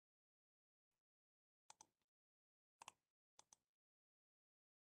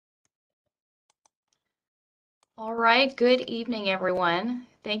All right, good evening, everyone.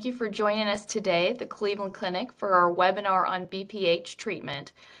 Thank you for joining us today at the Cleveland Clinic for our webinar on BPH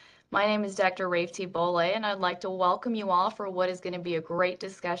treatment. My name is Dr. Raevti Bole, and I'd like to welcome you all for what is going to be a great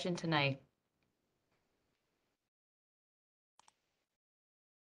discussion tonight.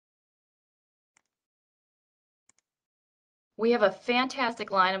 We have a fantastic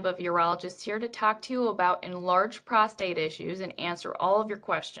lineup of urologists here to talk to you about enlarged prostate issues and answer all of your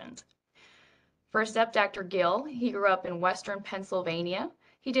questions. First up, Dr. Gill. He grew up in Western Pennsylvania.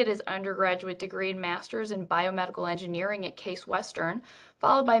 He did his undergraduate degree and master's in biomedical engineering at Case Western,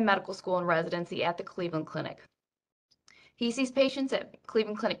 followed by medical school and residency at the Cleveland Clinic. He sees patients at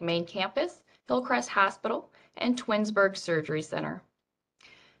Cleveland Clinic main campus, Hillcrest Hospital, and Twinsburg Surgery Center.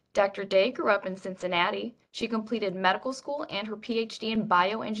 Dr. Day grew up in Cincinnati. She completed medical school and her PhD in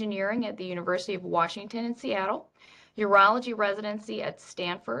bioengineering at the University of Washington in Seattle, urology residency at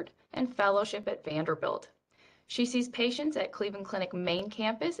Stanford, and fellowship at Vanderbilt. She sees patients at Cleveland Clinic main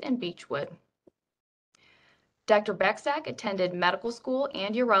campus in Beechwood. Dr. Beksak attended medical school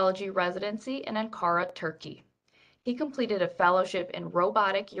and urology residency in Ankara, Turkey. He completed a fellowship in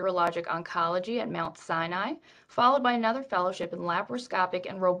robotic urologic oncology at Mount Sinai, followed by another fellowship in laparoscopic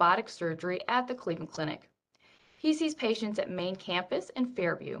and robotic surgery at the Cleveland Clinic. He sees patients at main campus in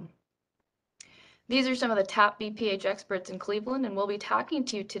Fairview. These are some of the top BPH experts in Cleveland, and we'll be talking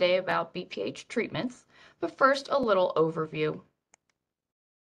to you today about BPH treatments. But first, a little overview.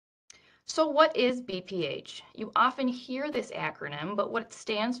 So what is BPH? You often hear this acronym, but what it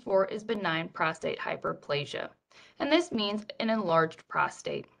stands for is benign prostate hyperplasia, and this means an enlarged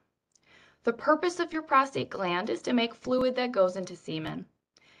prostate. The purpose of your prostate gland is to make fluid that goes into semen.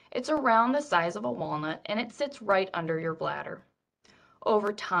 It's around the size of a walnut, and it sits right under your bladder.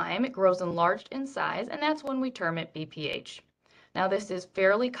 Over time, it grows enlarged in size, and that's when we term it BPH. Now, this is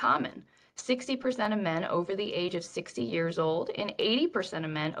fairly common. 60% of men over the age of 60 years old and 80%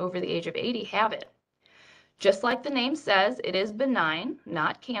 of men over the age of 80 have it. Just like the name says, it is benign,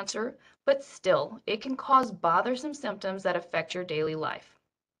 not cancer, but still, it can cause bothersome symptoms that affect your daily life.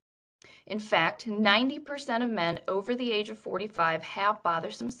 In fact, 90% of men over the age of 45 have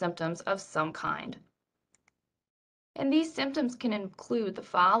bothersome symptoms of some kind. And these symptoms can include the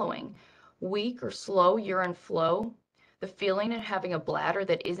following: weak or slow urine flow, the feeling of having a bladder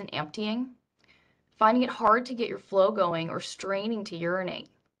that isn't emptying, finding it hard to get your flow going or straining to urinate,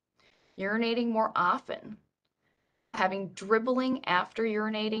 urinating more often, having dribbling after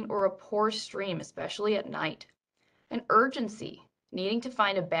urinating or a poor stream, especially at night, an urgency, needing to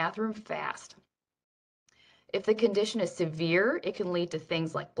find a bathroom fast. If the condition is severe, it can lead to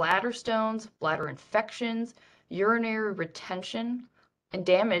things like bladder stones, bladder infections, urinary retention, and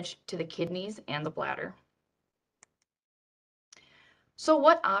damage to the kidneys and the bladder. So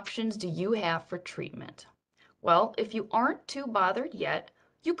what options do you have for treatment? Well, if you aren't too bothered yet,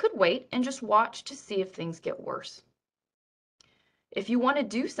 you could wait and just watch to see if things get worse. If you want to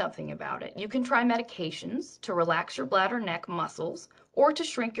do something about it, you can try medications to relax your bladder neck muscles or to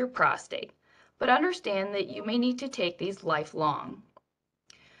shrink your prostate, but understand that you may need to take these lifelong.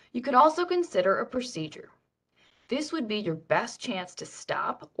 You could also consider a procedure. This would be your best chance to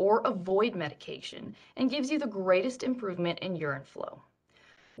stop or avoid medication and gives you the greatest improvement in urine flow.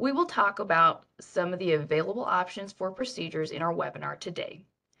 We will talk about some of the available options for procedures in our webinar today.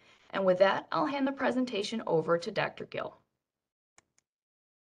 And with that, I'll hand the presentation over to Dr. Gill.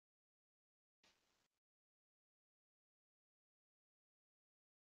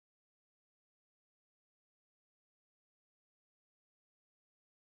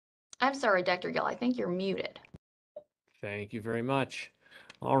 I'm sorry, Dr. Gill, I think you're muted. Thank you very much.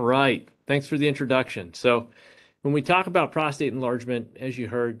 All right, thanks for the introduction. So when we talk about prostate enlargement, as you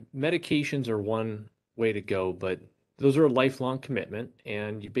heard, medications are one way to go, but those are a lifelong commitment,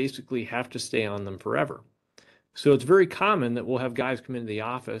 and you basically have to stay on them forever. So it's very common that we'll have guys come into the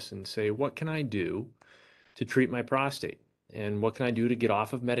office and say, what can I do to treat my prostate? And what can I do to get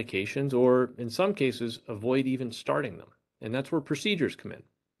off of medications, or in some cases, avoid even starting them? And that's where procedures come in.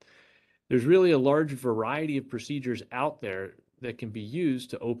 There's really a large variety of procedures out there that can be used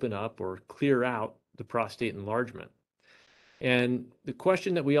to open up or clear out the prostate enlargement. And the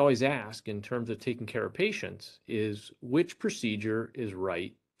question that we always ask in terms of taking care of patients is which procedure is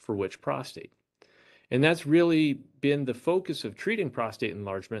right for which prostate? And that's really been the focus of treating prostate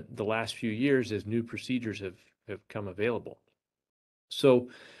enlargement the last few years as new procedures have come available. So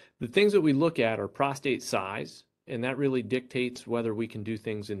the things that we look at are prostate size, and that really dictates whether we can do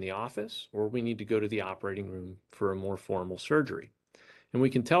things in the office or we need to go to the operating room for a more formal surgery. And we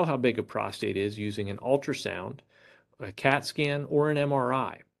can tell how big a prostate is using an ultrasound, a CAT scan, or an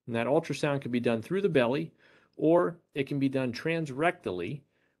MRI. And that ultrasound can be done through the belly, or it can be done transrectally,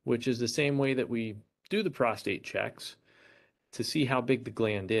 which is the same way that we do the prostate checks to see how big the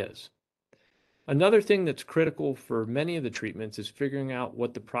gland is. Another thing that's critical for many of the treatments is figuring out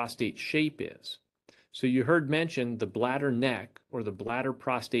what the prostate shape is. So you heard mentioned the bladder neck or the bladder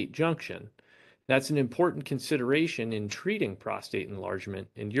prostate junction. That's an important consideration in treating prostate enlargement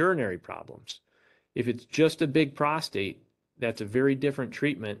and urinary problems. If it's just a big prostate, that's a very different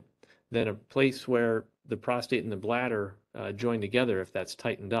treatment than a place where the prostate and the bladder join together if that's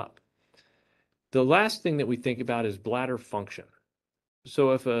tightened up. The last thing that we think about is bladder function.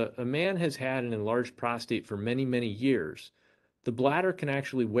 So if a man has had an enlarged prostate for many, many years, the bladder can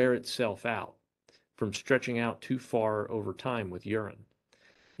actually wear itself out from stretching out too far over time with urine.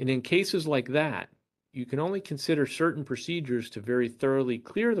 And in cases like that, you can only consider certain procedures to very thoroughly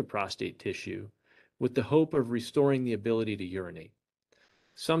clear the prostate tissue with the hope of restoring the ability to urinate.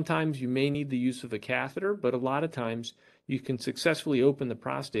 Sometimes you may need the use of a catheter, but a lot of times you can successfully open the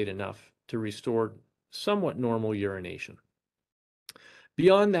prostate enough to restore somewhat normal urination.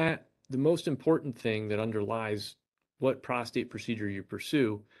 Beyond that, the most important thing that underlies what prostate procedure you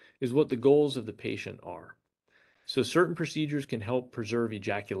pursue is what the goals of the patient are. So certain procedures can help preserve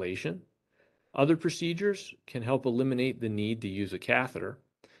ejaculation. Other procedures can help eliminate the need to use a catheter.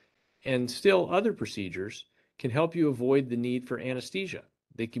 And still other procedures can help you avoid the need for anesthesia.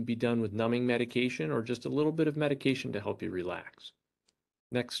 They can be done with numbing medication or just a little bit of medication to help you relax.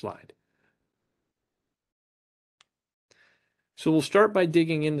 Next slide. So we'll start by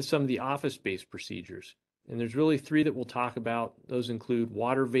digging into some of the office-based procedures. And there's really three that we'll talk about. Those include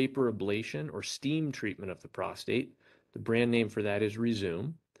water vapor ablation or steam treatment of the prostate. The brand name for that is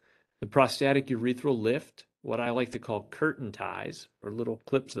Rezum. The prostatic urethral lift, what I like to call curtain ties, or little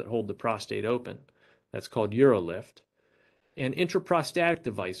clips that hold the prostate open. That's called Urolift. And intraprostatic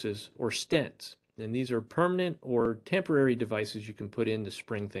devices, or stents. And these are permanent or temporary devices you can put in to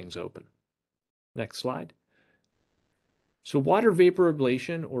spring things open. Next slide. So water vapor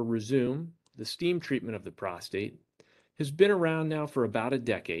ablation, or Rezum, the steam treatment of the prostate, has been around now for about a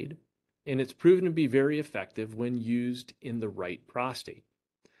decade, and it's proven to be very effective when used in the right prostate.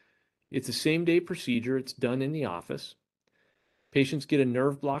 It's a same-day procedure. It's done in the office. Patients get a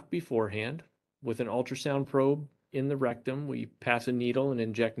nerve block beforehand. With an ultrasound probe in the rectum, we pass a needle and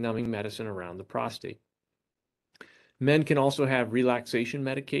inject numbing medicine around the prostate. Men can also have relaxation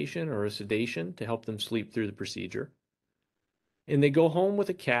medication or a sedation to help them sleep through the procedure. And they go home with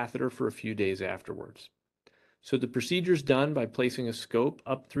a catheter for a few days afterwards. So the procedure is done by placing a scope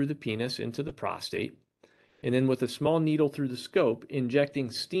up through the penis into the prostate, and then with a small needle through the scope, injecting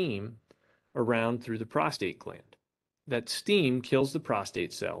steam around through the prostate gland. That steam kills the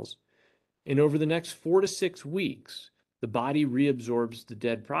prostate cells, and over the next 4 to 6 weeks, the body reabsorbs the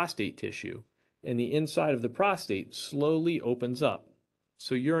dead prostate tissue, and the inside of the prostate slowly opens up.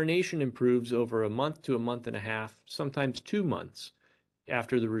 So urination improves over a month to a month and a half, sometimes 2 months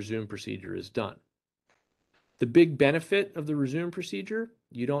after the Rezum procedure is done. The big benefit of the Rezum procedure,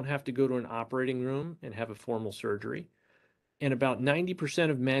 you don't have to go to an operating room and have a formal surgery. And about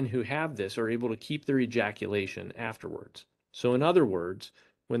 90% of men who have this are able to keep their ejaculation afterwards. So in other words,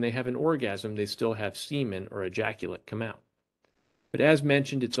 when they have an orgasm, they still have semen or ejaculate come out. But as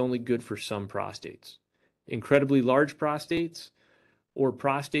mentioned, it's only good for some prostates. Incredibly large prostates, or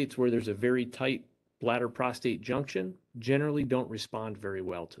prostates where there's a very tight bladder prostate junction, generally don't respond very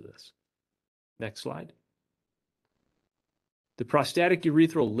well to this. Next slide. The prostatic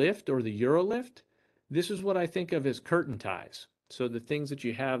urethral lift, or the Urolift, this is what I think of as curtain ties. So the things that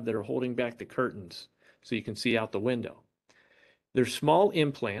you have that are holding back the curtains so you can see out the window. They're small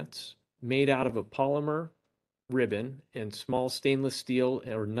implants made out of a polymer ribbon and small stainless steel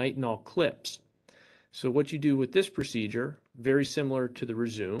or nitinol clips. So what you do with this procedure, very similar to the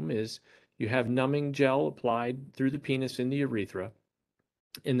Rezum, is you have numbing gel applied through the penis in the urethra,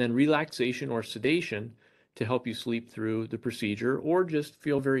 and then relaxation or sedation to help you sleep through the procedure or just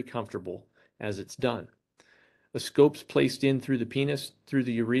feel very comfortable as it's done. A scope's placed in through the penis, through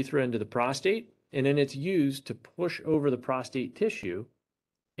the urethra into the prostate, and then it's used to push over the prostate tissue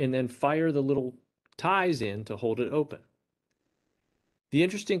and then fire the little ties in to hold it open. The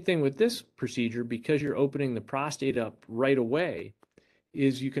interesting thing with this procedure, because you're opening the prostate up right away,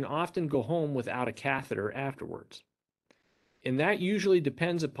 is you can often go home without a catheter afterwards. And that usually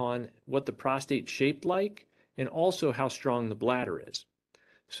depends upon what the prostate's shaped like and also how strong the bladder is.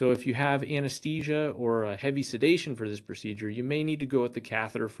 So if you have anesthesia or a heavy sedation for this procedure, you may need to go with the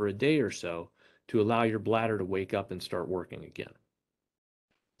catheter for a day or so to allow your bladder to wake up and start working again.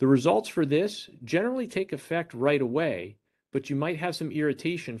 The results for this generally take effect right away, but you might have some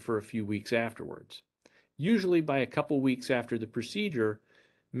irritation for a few weeks afterwards. Usually by a couple weeks after the procedure,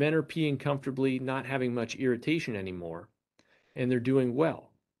 men are peeing comfortably, not having much irritation anymore, and they're doing well.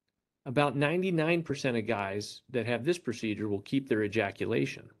 About 99% of guys that have this procedure will keep their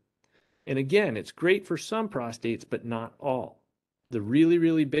ejaculation. And again, it's great for some prostates, but not all. The really,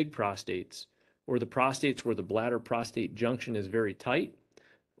 really big prostates, or the prostates where the bladder-prostate junction is very tight,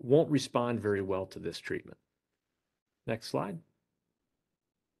 won't respond very well to this treatment. Next slide.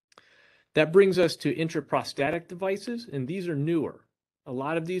 That brings us to intraprostatic devices, and these are newer. A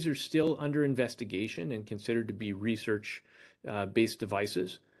lot of these are still under investigation and considered to be research-based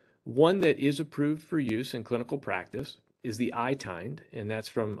devices. One that is approved for use in clinical practice is the iTind, and that's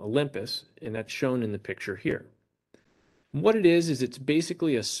from Olympus, and that's shown in the picture here. And what it is it's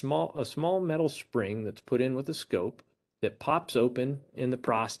basically a small metal spring that's put in with a scope that pops open in the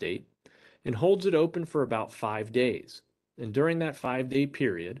prostate and holds it open for about 5 days. And during that 5-day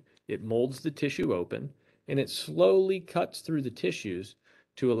period, it molds the tissue open and it slowly cuts through the tissues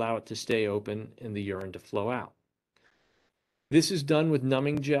to allow it to stay open and the urine to flow out. This is done with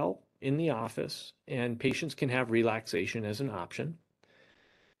numbing gel in the office, and patients can have relaxation as an option.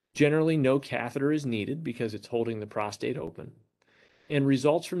 Generally, no catheter is needed because it's holding the prostate open. And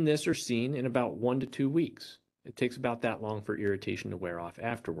results from this are seen in about 1 to 2 weeks. It takes about that long for irritation to wear off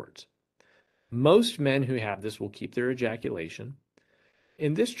afterwards. Most men who have this will keep their ejaculation.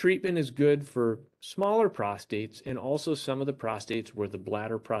 And this treatment is good for smaller prostates and also some of the prostates where the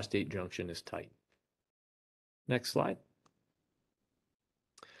bladder-prostate junction is tight. Next slide.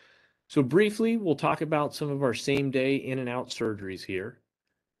 So briefly, we'll talk about some of our same-day in and out surgeries here.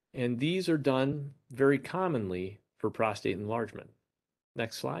 And these are done very commonly for prostate enlargement.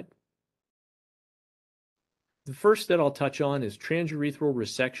 Next slide. The first that I'll touch on is transurethral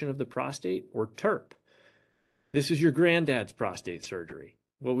resection of the prostate, or TURP. This is your granddad's prostate surgery,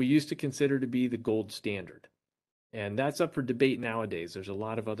 what we used to consider to be the gold standard. And that's up for debate nowadays. There's a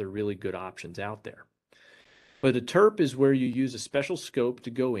lot of other really good options out there. But a TURP is where you use a special scope to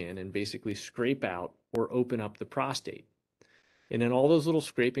go in and basically scrape out or open up the prostate. And then all those little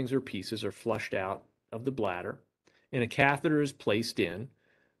scrapings or pieces are flushed out of the bladder, and a catheter is placed in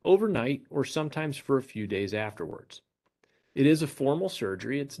overnight or sometimes for a few days afterwards. It is a formal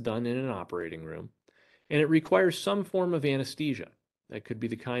surgery. It's done in an operating room, and it requires some form of anesthesia. That could be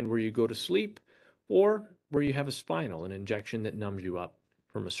the kind where you go to sleep or where you have a spinal, an injection that numbs you up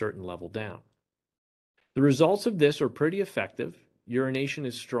from a certain level down. The results of this are pretty effective. Urination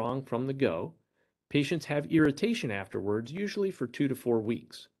is strong from the go. Patients have irritation afterwards, usually for 2 to 4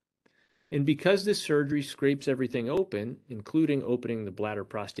 weeks. And because this surgery scrapes everything open, including opening the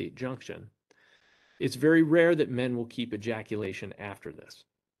bladder-prostate junction, it's very rare that men will keep ejaculation after this.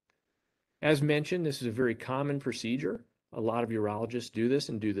 As mentioned, this is a very common procedure. A lot of urologists do this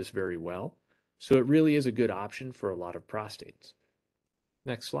and do this very well. So it really is a good option for a lot of prostates.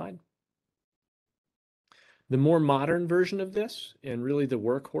 Next slide. The more modern version of this, and really the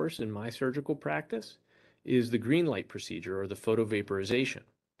workhorse in my surgical practice, is the green light procedure, or the photovaporization.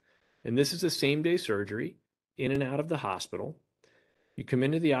 And this is a same-day surgery in and out of the hospital. You come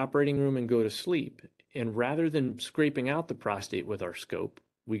into the operating room and go to sleep, and rather than scraping out the prostate with our scope,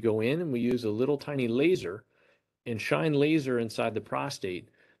 we go in and we use a little tiny laser and shine laser inside the prostate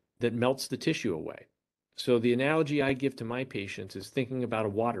that melts the tissue away. So the analogy I give to my patients is thinking about a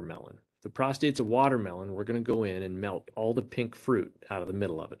watermelon. The prostate's a watermelon. We're going to go in and melt all the pink fruit out of the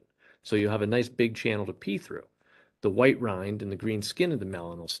middle of it. So you'll have a nice big channel to pee through. The white rind and the green skin of the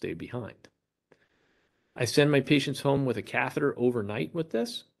melon will stay behind. I send my patients home with a catheter overnight with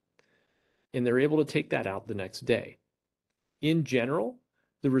this, and they're able to take that out the next day. In general,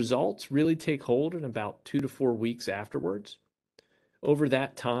 the results really take hold in about 2 to 4 weeks afterwards. Over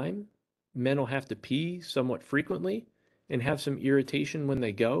that time, men will have to pee somewhat frequently and have some irritation when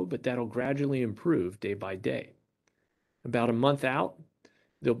they go, but that'll gradually improve day by day. About a month out,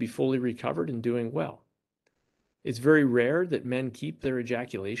 they'll be fully recovered and doing well. It's very rare that men keep their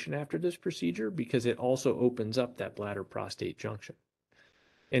ejaculation after this procedure because it also opens up that bladder-prostate junction.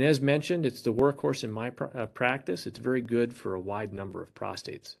 And as mentioned, it's the workhorse in my practice. It's very good for a wide number of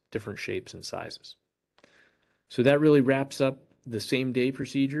prostates, different shapes and sizes. So that really wraps up the same-day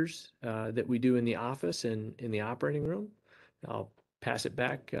procedures that we do in the office and in the operating room. I'll pass it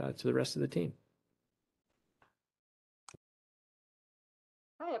back to the rest of the team.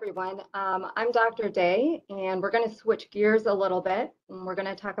 Hi, everyone. I'm Dr. Day, and we're going to switch gears a little bit, and we're going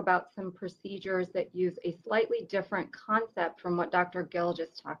to talk about some procedures that use a slightly different concept from what Dr. Gill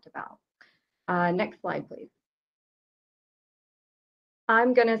just talked about. Next slide, please.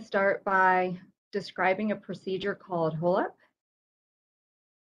 I'm going to start by describing a procedure called HOLEP.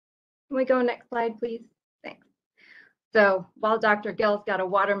 Can we go next slide, please? So while Dr. Gill's got a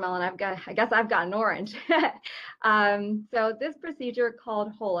watermelon, I guess I've got an orange. So this procedure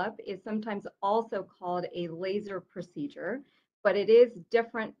called HoLEP is sometimes also called a laser procedure, but it is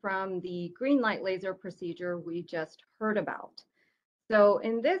different from the green light laser procedure we just heard about. So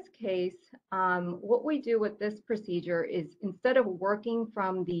in this case, what we do with this procedure is instead of working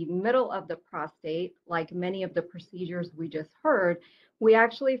from the middle of the prostate, like many of the procedures we just heard, we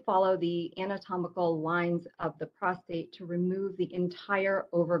actually follow the anatomical lines of the prostate to remove the entire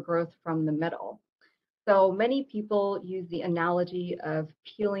overgrowth from the middle. So many people use the analogy of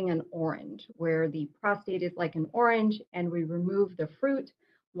peeling an orange, where the prostate is like an orange and we remove the fruit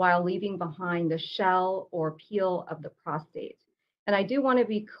while leaving behind the shell or peel of the prostate. And I do want to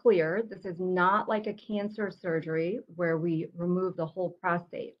be clear, this is not like a cancer surgery where we remove the whole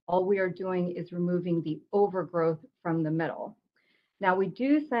prostate. All we are doing is removing the overgrowth from the middle. Now, we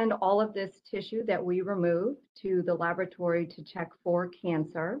do send all of this tissue that we remove to the laboratory to check for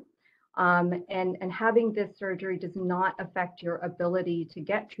cancer. And having this surgery does not affect your ability to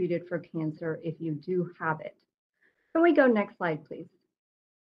get treated for cancer if you do have it. Can we go next slide, please?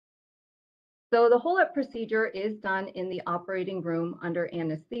 So the HoLEP procedure is done in the operating room under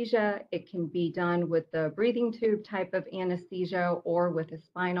anesthesia. It can be done with the breathing tube type of anesthesia or with a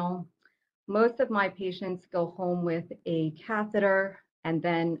spinal. Most of my patients go home with a catheter and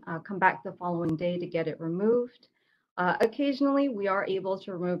then come back the following day to get it removed. Occasionally, we are able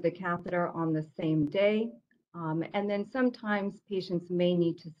to remove the catheter on the same day. And then sometimes patients may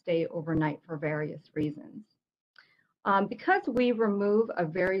need to stay overnight for various reasons. Because we remove a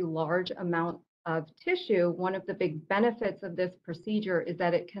very large amount of tissue, one of the big benefits of this procedure is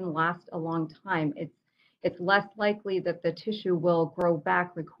that it can last a long time. It's less likely that the tissue will grow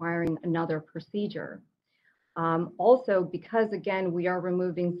back, requiring another procedure. Also, because again, we are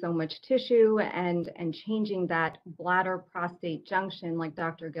removing so much tissue and changing that bladder prostate junction, like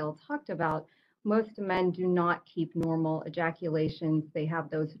Dr. Gill talked about, most men do not keep normal ejaculations. They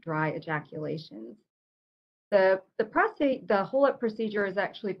have those dry ejaculations. The HoLEP procedure is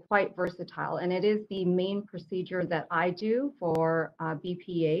actually quite versatile, and it is the main procedure that I do for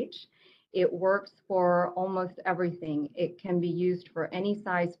BPH. It works for almost everything. It can be used for any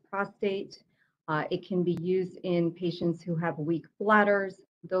size prostate. It can be used in patients who have weak bladders,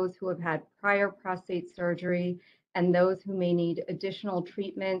 those who have had prior prostate surgery, and those who may need additional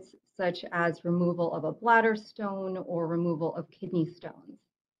treatments, such as removal of a bladder stone or removal of kidney stones.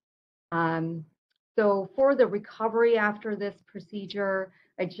 So for the recovery after this procedure,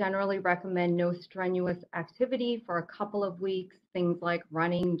 I generally recommend no strenuous activity for a couple of weeks, things like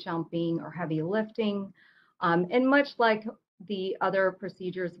running, jumping, or heavy lifting. And much like the other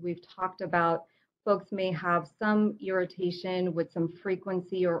procedures we've talked about, folks may have some irritation with some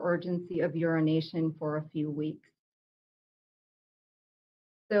frequency or urgency of urination for a few weeks.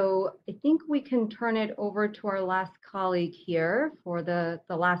 So I think we can turn it over to our last colleague here for the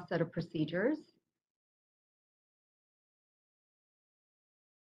last set of procedures.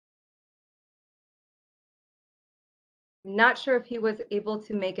 Not sure if he was able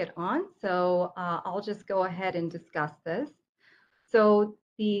to make it on, so I'll just go ahead and discuss this. So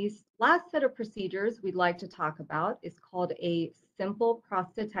the last set of procedures we'd like to talk about is called a simple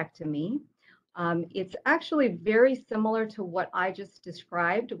prostatectomy. It's actually very similar to what I just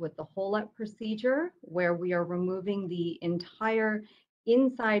described with the HoLEP procedure, where we are removing the entire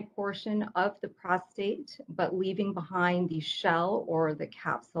inside portion of the prostate, but leaving behind the shell or the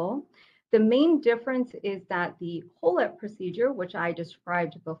capsule. The main difference is that the HoLEP procedure, which I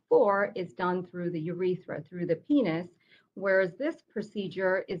described before, is done through the urethra, through the penis, whereas this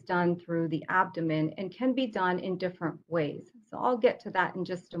procedure is done through the abdomen and can be done in different ways. So I'll get to that in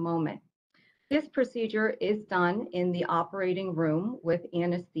just a moment. This procedure is done in the operating room with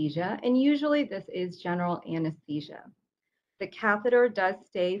anesthesia, and usually this is general anesthesia. The catheter does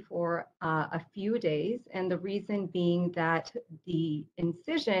stay for a few days, and the reason being that the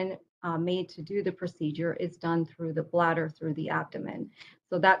incision made to do the procedure is done through the bladder, through the abdomen.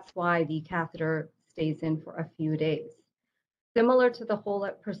 So that's why the catheter stays in for a few days. Similar to the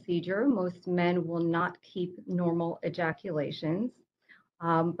HoLEP procedure, most men will not keep normal ejaculations.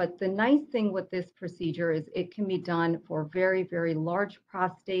 But the nice thing with this procedure is it can be done for very, very large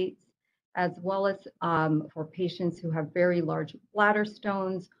prostates, as well as for patients who have very large bladder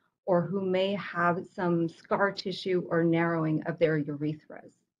stones or who may have some scar tissue or narrowing of their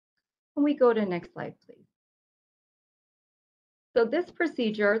urethras. Can we go to next slide, please? So this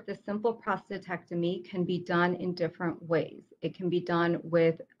procedure, the simple prostatectomy, can be done in different ways. It can be done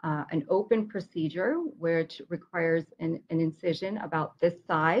with an open procedure, which requires an incision about this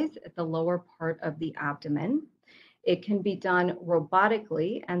size at the lower part of the abdomen. It can be done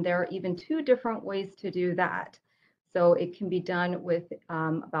robotically, and there are even 2 different ways to do that. So it can be done with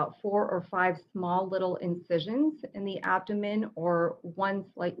about 4 or 5 small little incisions in the abdomen, or one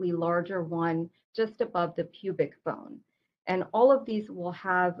slightly larger one just above the pubic bone. And all of these will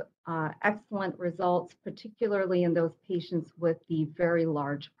have excellent results, particularly in those patients with the very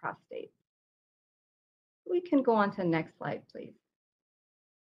large prostate. We can go on to the next slide, please.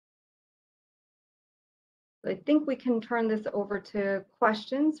 I think we can turn this over to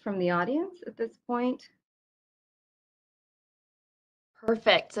questions from the audience at this point.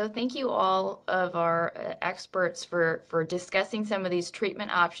 Perfect. So thank you all of our experts for discussing some of these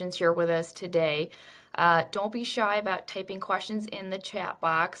treatment options here with us today. Don't be shy about typing questions in the chat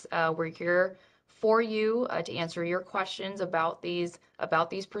box. We're here for you to answer your questions about these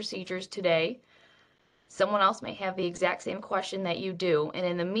procedures today. Someone else may have the exact same question that you do. And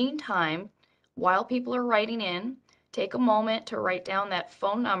in the meantime, while people are writing in, take a moment to write down that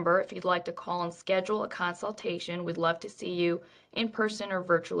phone number if you'd like to call and schedule a consultation. We'd love to see you in person or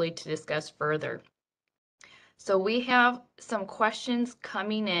virtually to discuss further. So we have some questions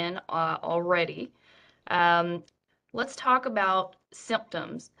coming in already. Let's talk about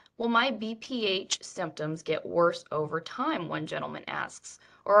symptoms. Will my BPH symptoms get worse over time? One gentleman asks.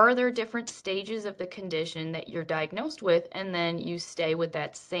 Or are there different stages of the condition that you're diagnosed with and then you stay with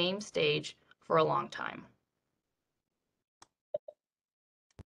that same stage for a long time?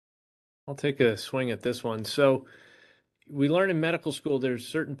 I'll take a swing at this one. So we learn in medical school there's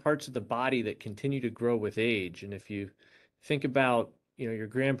certain parts of the body that continue to grow with age. And if you think about, your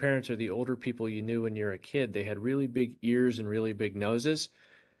grandparents or the older people you knew when you're a kid, they had really big ears and really big noses.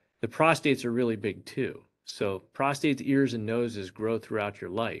 The prostates are really big too. So prostates, ears, and noses grow throughout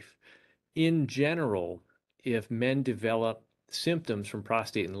your life. In general, if men develop symptoms from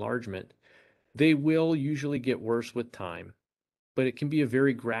prostate enlargement, they will usually get worse with time, but it can be a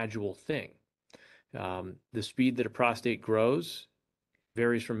very gradual thing. The speed that a prostate grows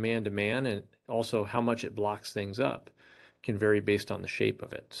varies from man to man, and also how much it blocks things up can vary based on the shape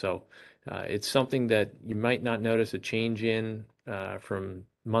of it. So it's something that you might not notice a change in from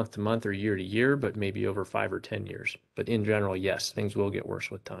month to month or year to year, but maybe over 5 or 10 years. But in general, yes, things will get worse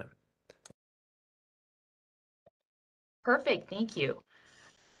with time. Perfect, thank you.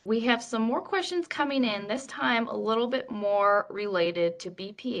 We have some more questions coming in, this time a little bit more related to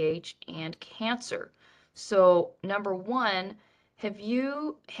BPH and cancer. So number one, have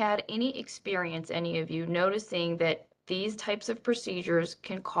you had any experience, any of you, noticing that these types of procedures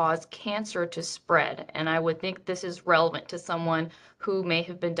can cause cancer to spread? And I would think this is relevant to someone who may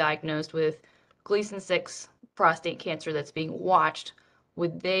have been diagnosed with Gleason 6 prostate cancer that's being watched.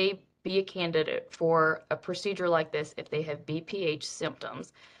 Would they be a candidate for a procedure like this if they have BPH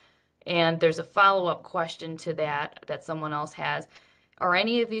symptoms? And there's a follow-up question to that someone else has. Are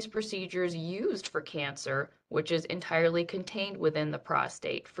any of these procedures used for cancer, which is entirely contained within the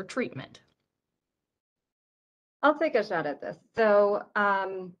prostate, for treatment? I'll take a shot at this. So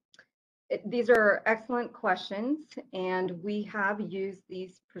these are excellent questions, and we have used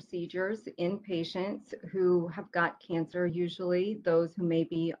these procedures in patients who have got cancer, usually those who may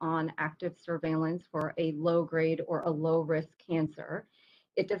be on active surveillance for a low-grade or a low-risk cancer.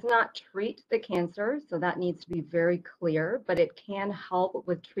 It does not treat the cancer, so that needs to be very clear, but it can help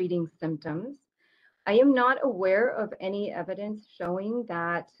with treating symptoms. I am not aware of any evidence showing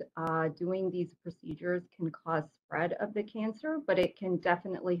that doing these procedures can cause spread of the cancer, but it can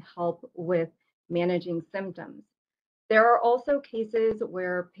definitely help with managing symptoms. There are also cases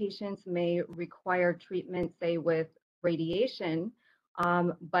where patients may require treatment, say with radiation,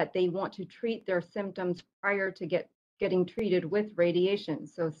 but they want to treat their symptoms prior to getting treated with radiation.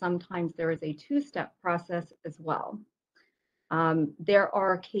 So sometimes there is a 2-step process as well. There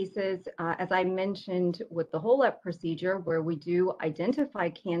are cases, as I mentioned, with the whole-up procedure where we do identify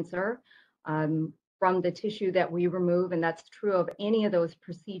cancer from the tissue that we remove, and that's true of any of those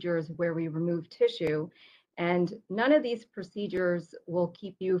procedures where we remove tissue. And none of these procedures will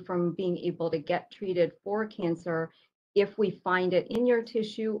keep you from being able to get treated for cancer if we find it in your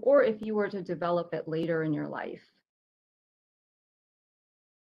tissue or if you were to develop it later in your life.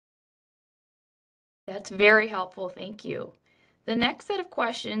 That's very helpful, thank you. The next set of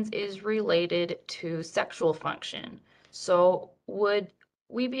questions is related to sexual function. So would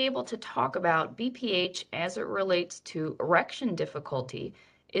we be able to talk about BPH as it relates to erection difficulty?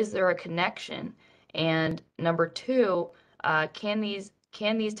 Is there a connection? And number two, can these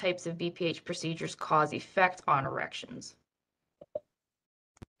types of BPH procedures cause effects on erections?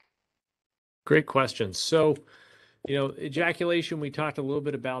 Great question. So, ejaculation, we talked a little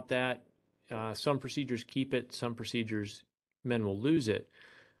bit about that. Some procedures keep it, some procedures men will lose it.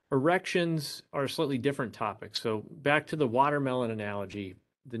 Erections are a slightly different topic. So back to the watermelon analogy,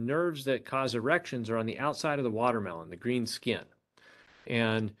 the nerves that cause erections are on the outside of the watermelon, the green skin.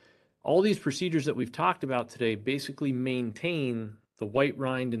 And all these procedures that we've talked about today basically maintain the white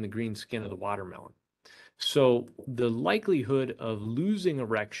rind and the green skin of the watermelon. So the likelihood of losing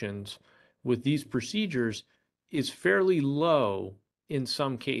erections with these procedures is fairly low in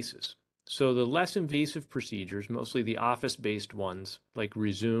some cases. So the less invasive procedures, mostly the office-based ones like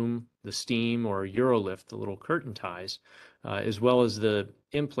Resume, the steam, or Urolift, the little curtain ties, as well as the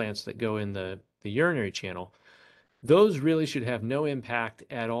implants that go in the urinary channel, those really should have no impact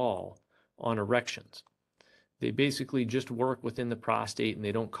at all on erections. They basically just work within the prostate and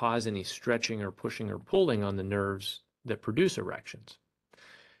they don't cause any stretching or pushing or pulling on the nerves that produce erections.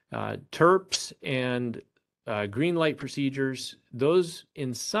 TURPs and green light procedures, those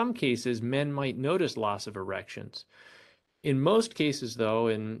in some cases, men might notice loss of erections. In most cases, though,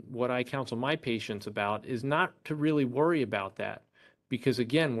 and what I counsel my patients about is not to really worry about that because,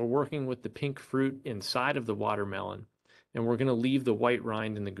 again, we're working with the pink fruit inside of the watermelon and we're going to leave the white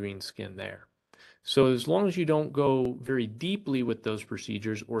rind and the green skin there. So as long as you don't go very deeply with those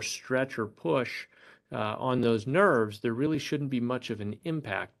procedures or stretch or push on those nerves, there really shouldn't be much of an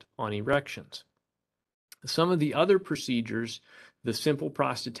impact on erections. Some of the other procedures, the simple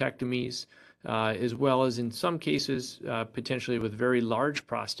prostatectomies, as well as in some cases, potentially with very large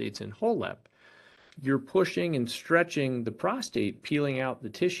prostates in HoLEP, you're pushing and stretching the prostate, peeling out the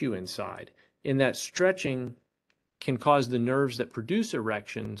tissue inside. And that stretching can cause the nerves that produce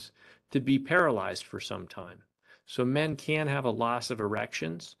erections to be paralyzed for some time. So men can have a loss of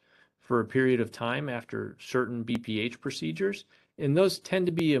erections for a period of time after certain BPH procedures, and those tend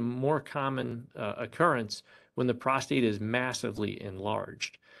to be a more common occurrence when the prostate is massively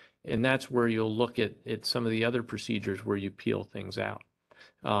enlarged. And that's where you'll look at some of the other procedures where you peel things out.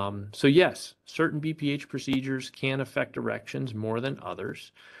 So yes, certain BPH procedures can affect erections more than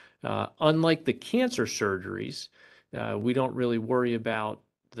others. Unlike the cancer surgeries, we don't really worry about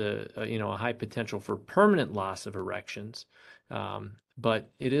a high potential for permanent loss of erections, but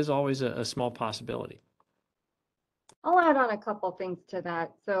it is always a small possibility. I'll add on a couple things to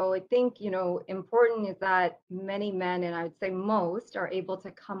that. So I think, important is that many men, and I would say most, are able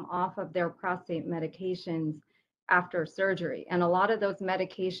to come off of their prostate medications after surgery. And a lot of those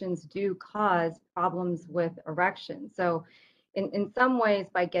medications do cause problems with erection. So in some ways,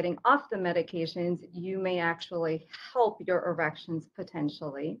 by getting off the medications, you may actually help your erections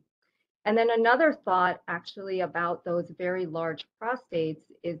potentially. And then another thought actually about those very large prostates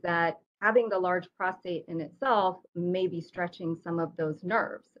is that having the large prostate in itself may be stretching some of those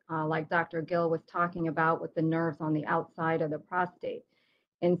nerves, like Dr. Gill was talking about with the nerves on the outside of the prostate.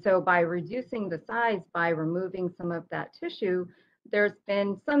 And so by reducing the size, by removing some of that tissue, there's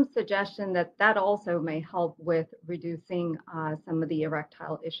been some suggestion that that also may help with reducing some of the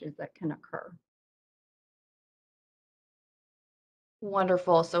erectile issues that can occur.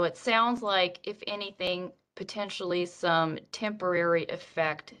 Wonderful. So it sounds like, if anything, potentially some temporary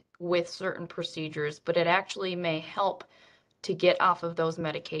effect with certain procedures, but it actually may help to get off of those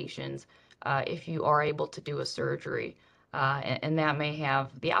medications if you are able to do a surgery. And that may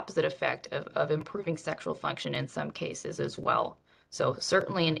have the opposite effect of improving sexual function in some cases as well. So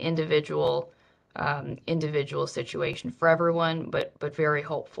certainly an individual situation for everyone, but very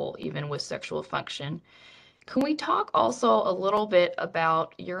hopeful even with sexual function. Can we talk also a little bit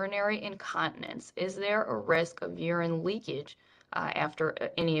about urinary incontinence? Is there a risk of urine leakage after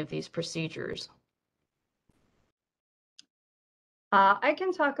any of these procedures? I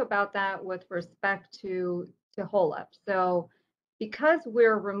can talk about that with respect to HoLEP. So because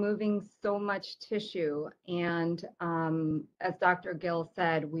we're removing so much tissue, and as Dr. Gill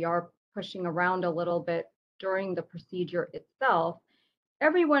said, we are pushing around a little bit during the procedure itself,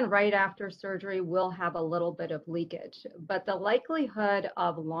 everyone right after surgery will have a little bit of leakage, but the likelihood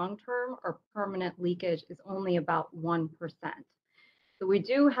of long-term or permanent leakage is only about 1%. So we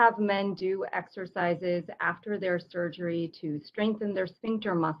do have men do exercises after their surgery to strengthen their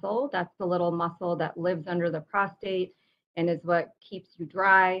sphincter muscle. That's the little muscle that lives under the prostate and is what keeps you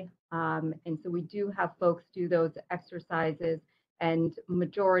dry. And so we do have folks do those exercises, and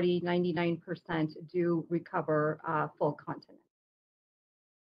majority, 99%, do recover full continence.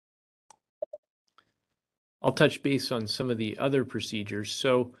 I'll touch base on some of the other procedures.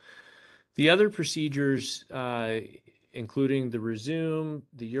 So the other procedures, including the Resume,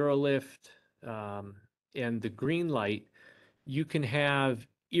 the Urolift, and the green light, you can have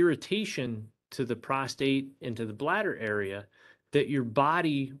irritation to the prostate and to the bladder area that your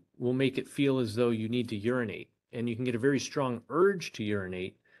body will make it feel as though you need to urinate. And you can get a very strong urge to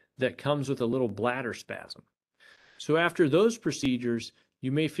urinate that comes with a little bladder spasm. So after those procedures,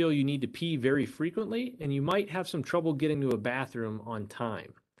 you may feel you need to pee very frequently, and you might have some trouble getting to a bathroom on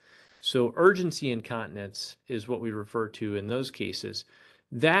time. So urgency incontinence is what we refer to in those cases.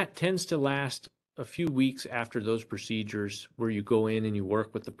 That tends to last a few weeks after those procedures, where you go in and you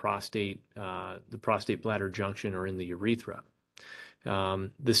work with the prostate bladder junction or in the urethra.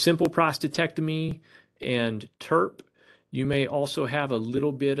 The simple prostatectomy and TURP, you may also have a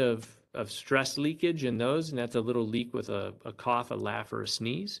little bit of stress leakage in those, and that's a little leak with a cough, a laugh, or a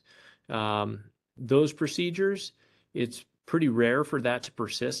sneeze. Those procedures, it's pretty rare for that to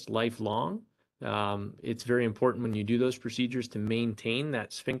persist lifelong. It's very important when you do those procedures to maintain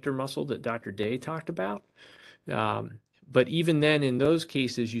that sphincter muscle that Dr. Day talked about. But even then, in those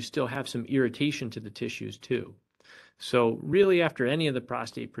cases, you still have some irritation to the tissues too. So really, after any of the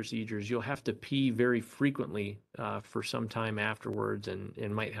prostate procedures, you'll have to pee very frequently for some time afterwards,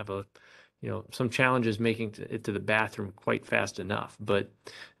 and might have some challenges making it to the bathroom quite fast enough. But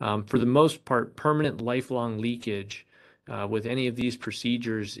for the most part, permanent lifelong leakage with any of these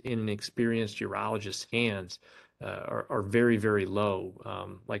procedures in an experienced urologist's hands are very, very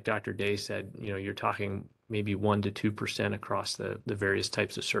low. Like Dr. Day said, you're talking maybe 1 to 2% across the various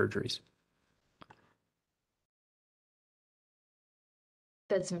types of surgeries.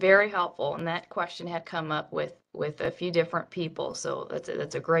 That's very helpful, and that question had come up with a few different people, so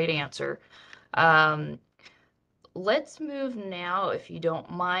that's a great answer. Let's move now, if you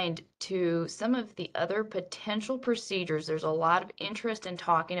don't mind, to some of the other potential procedures. There's a lot of interest in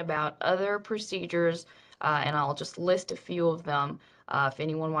talking about other procedures, and I'll just list a few of them if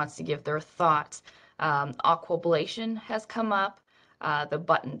anyone wants to give their thoughts. Aquablation has come up, the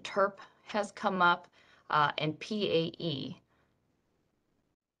button TURP has come up, and PAE.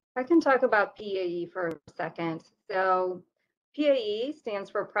 I can talk about PAE for a second. So PAE stands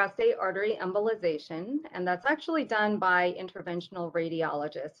for prostate artery embolization, and that's actually done by interventional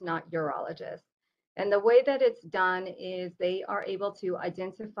radiologists, not urologists. And the way that it's done is they are able to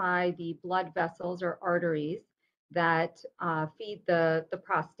identify the blood vessels or arteries that feed the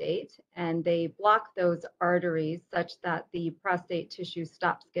prostate, and they block those arteries such that the prostate tissue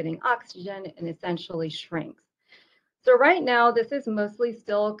stops getting oxygen and essentially shrinks. So right now, this is mostly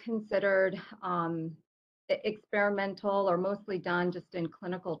still considered experimental or mostly done just in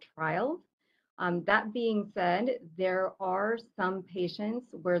clinical trials. That being said, there are some patients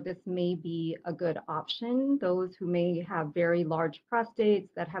where this may be a good option, those who may have very large prostates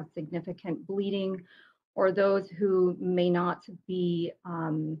that have significant bleeding, or those who may not be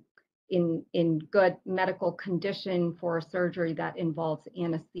in good medical condition for a surgery that involves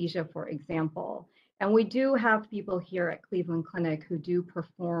anesthesia, for example. And we do have people here at Cleveland Clinic who do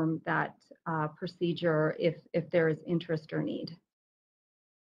perform that procedure if there is interest or need.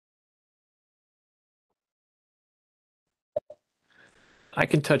 I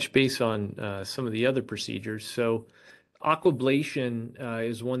can touch base on some of the other procedures. So aquablation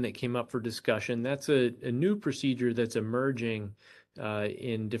is one that came up for discussion. That's a new procedure that's emerging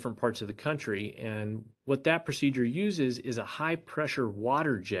in different parts of the country. And what that procedure uses is a high pressure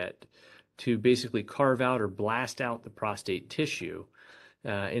water jet to basically carve out or blast out the prostate tissue.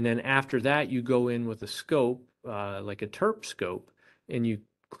 And then after that, you go in with a scope, like a TURP scope, and you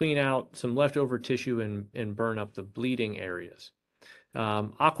clean out some leftover tissue and burn up the bleeding areas.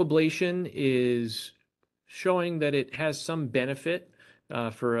 Aquablation is showing that it has some benefit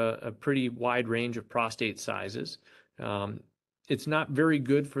for a pretty wide range of prostate sizes. It's not very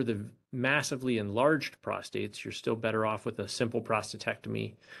good for the massively enlarged prostates. You're still better off with a simple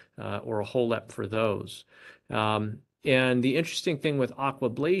prostatectomy or a whole EP for those. And the interesting thing with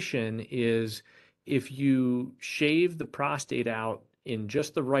aquablation is if you shave the prostate out in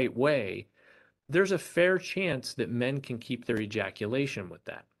just the right way, there's a fair chance that men can keep their ejaculation with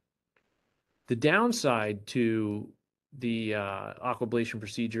that. The downside to the aquablation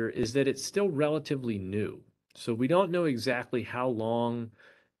procedure is that it's still relatively new. So we don't know exactly how long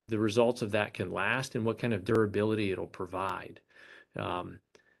the results of that can last and what kind of durability it'll provide.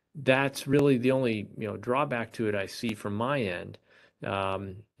 That's really the only drawback to it I see from my end.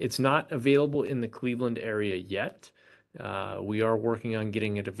 It's not available in the Cleveland area yet. We are working on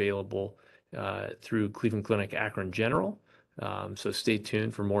getting it available through Cleveland Clinic Akron General. So stay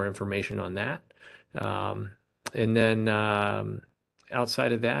tuned for more information on that. And then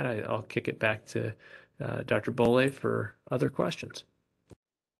outside of that, I'll kick it back to Dr. Bole for other questions.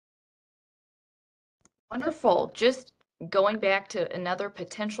 Wonderful. Just going back to another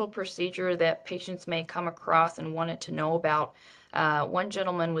potential procedure that patients may come across and wanted to know about, One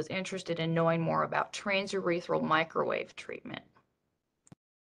gentleman was interested in knowing more about transurethral microwave treatment.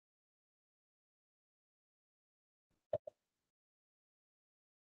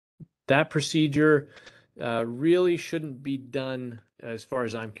 That procedure really shouldn't be done as far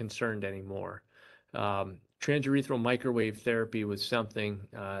as I'm concerned anymore. Transurethral microwave therapy was something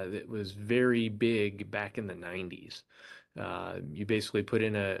that was very big back in the 90s. You basically put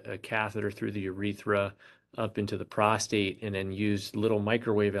in a catheter through the urethra up into the prostate and then use little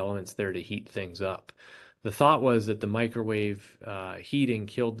microwave elements there to heat things up. The thought was that the microwave heating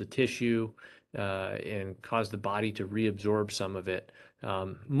killed the tissue and caused the body to reabsorb some of it,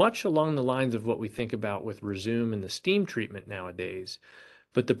 much along the lines of what we think about with Rezum and the steam treatment nowadays.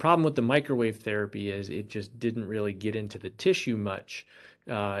 But the problem with the microwave therapy is it just didn't really get into the tissue much.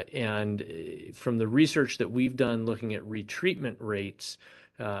 And from the research that we've done looking at retreatment rates,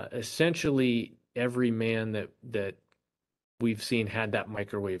 essentially every man that we've seen had that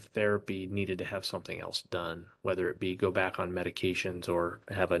microwave therapy needed to have something else done, whether it be go back on medications or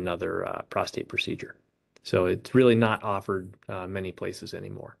have another prostate procedure. So it's really not offered many places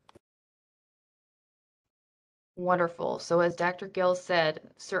anymore. Wonderful. So as Dr. Gill said,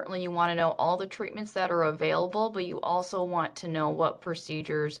 certainly you want to know all the treatments that are available, but you also want to know what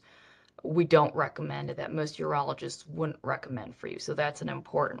procedures we don't recommend that most urologists wouldn't recommend for you. So that's an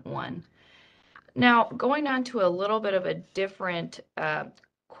important one. Now, going on to a little bit of a different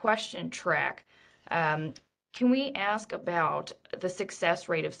question track, can we ask about the success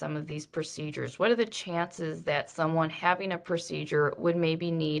rate of some of these procedures? What are the chances that someone having a procedure would maybe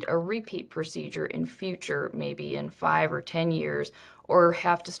need a repeat procedure in future, maybe in 5 or 10 years, or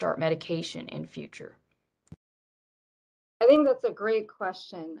have to start medication in future? I think that's a great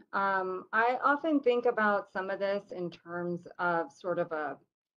question. I often think about some of this in terms of sort of a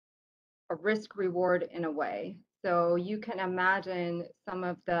risk reward in a way. So you can imagine some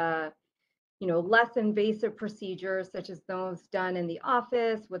of the less invasive procedures, such as those done in the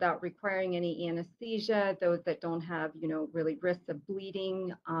office without requiring any anesthesia, those that don't have, really risks of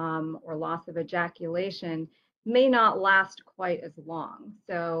bleeding or loss of ejaculation, may not last quite as long.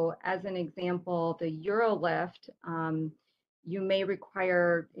 So as an example, the Urolift, you may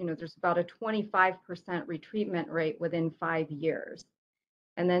require, there's about a 25% retreatment rate within 5 years.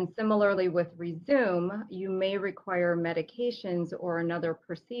 And then similarly with Rezum, you may require medications or another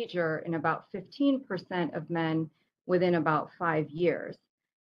procedure in about 15% of men within about 5 years.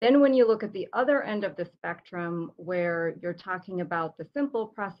 Then when you look at the other end of the spectrum, where you're talking about the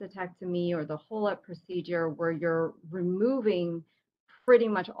simple prostatectomy or the whole-up procedure, where you're removing pretty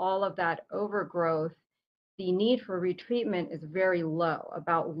much all of that overgrowth, the need for retreatment is very low,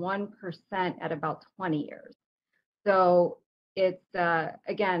 about 1% at about 20 years. So it's,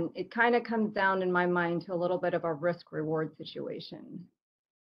 again, it kind of comes down in my mind to a little bit of a risk reward situation.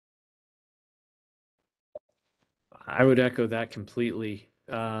 I would echo that completely.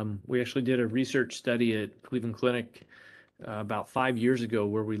 We actually did a research study at Cleveland Clinic about 5 years ago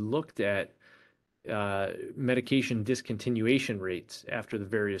where we looked at medication discontinuation rates after the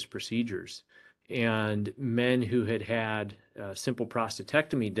various procedures. And men who had had simple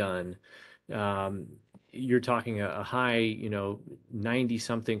prostatectomy done, you're talking a high,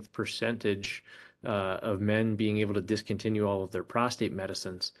 90-something percentage of men being able to discontinue all of their prostate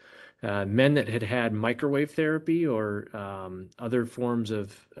medicines. Men that had had microwave therapy or other forms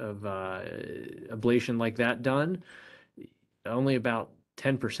of ablation like that done, only about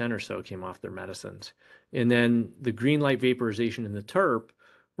 10% or so came off their medicines. And then the green light vaporization and the TERP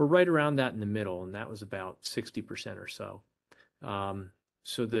were right around that in the middle, and that was about 60% or so.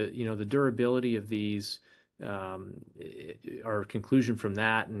 So the durability of these, our conclusion from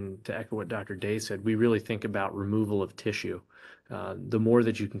that, and to echo what Dr. Day said, we really think about removal of tissue. The more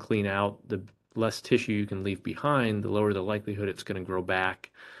that you can clean out, the less tissue you can leave behind, the lower the likelihood it's going to grow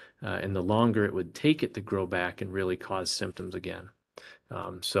back, and the longer it would take it to grow back and really cause symptoms again.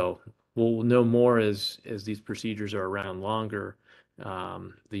 So we'll know more as these procedures are around longer.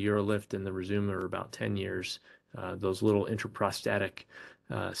 The Urolift and the Rezum are about 10 years. Those little intraprostatic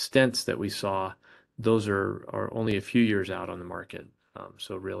stents that we saw, those are only a few years out on the market.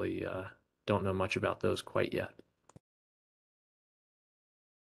 So really don't know much about those quite yet.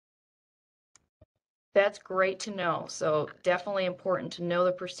 That's great to know. So definitely important to know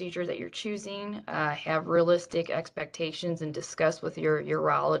the procedure that you're choosing, have realistic expectations, and discuss with your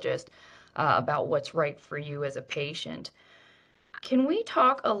urologist about what's right for you as a patient. Can we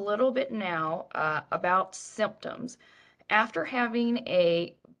talk a little bit now about symptoms? After having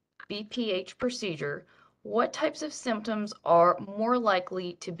a BPH procedure, what types of symptoms are more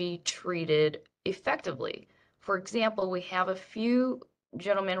likely to be treated effectively? For example, we have a few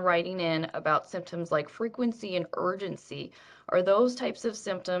gentlemen writing in about symptoms like frequency and urgency. Are those types of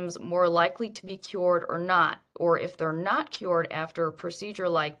symptoms more likely to be cured or not? Or if they're not cured after a procedure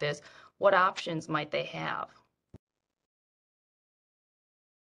like this, what options might they have?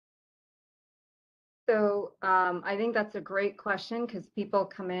 So I think that's a great question because people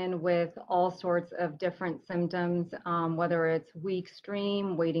come in with all sorts of different symptoms, whether it's weak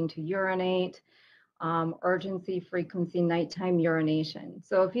stream, waiting to urinate, urgency, frequency, nighttime urination.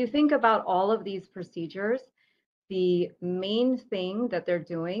 So if you think about all of these procedures, the main thing that they're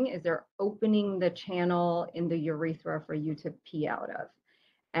doing is they're opening the channel in the urethra for you to pee out of.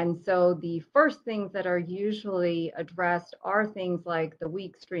 And so the first things that are usually addressed are things like the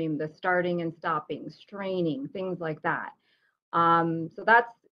weak stream, the starting and stopping, straining, things like that. So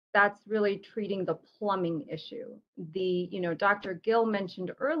that's really treating the plumbing issue. Dr. Gill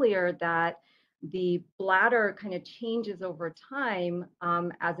mentioned earlier that the bladder kind of changes over time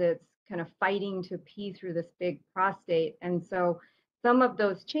as it's kind of fighting to pee through this big prostate. And so some of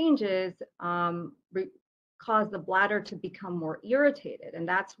those changes cause the bladder to become more irritated, and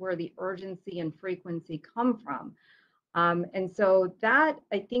that's where the urgency and frequency come from. And so that,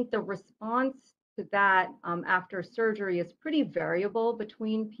 I think the response to that after surgery is pretty variable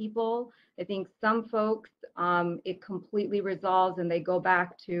between people. I think some folks, it completely resolves and they go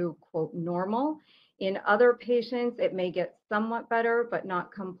back to, quote, normal. In other patients, it may get somewhat better, but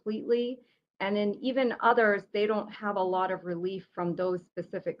not completely. And in even others, they don't have a lot of relief from those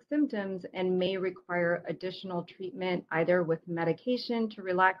specific symptoms and may require additional treatment, either with medication to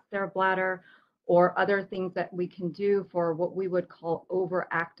relax their bladder or other things that we can do for what we would call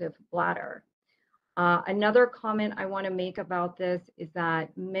overactive bladder. Another comment I want to make about this is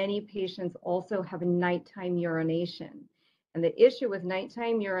that many patients also have nighttime urination. And the issue with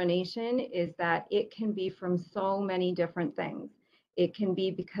nighttime urination is that it can be from so many different things. It can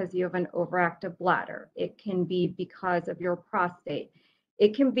be because you have an overactive bladder. It can be because of your prostate.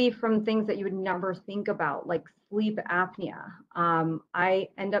 It can be from things that you would never think about, like sleep apnea. I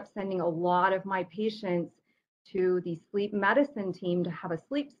end up sending a lot of my patients to the sleep medicine team to have a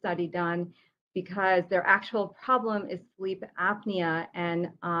sleep study done because their actual problem is sleep apnea, and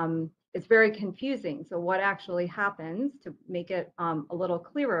it's very confusing. So what actually happens, to make it a little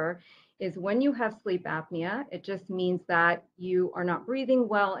clearer, is when you have sleep apnea, it just means that you are not breathing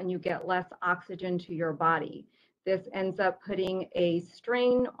well and you get less oxygen to your body. This ends up putting a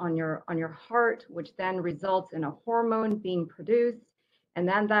strain on your heart, which then results in a hormone being produced. And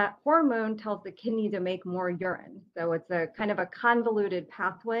then that hormone tells the kidney to make more urine. So it's a kind of a convoluted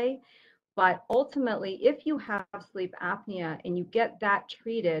pathway. But ultimately, if you have sleep apnea and you get that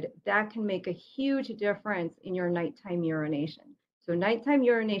treated, that can make a huge difference in your nighttime urination. So nighttime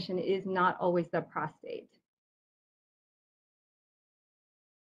urination is not always the prostate.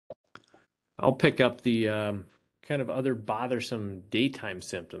 I'll pick up the kind of other bothersome daytime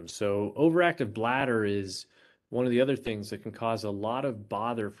symptoms. So overactive bladder is one of the other things that can cause a lot of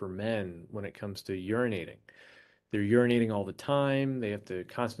bother for men when it comes to urinating. They're urinating all the time. They have to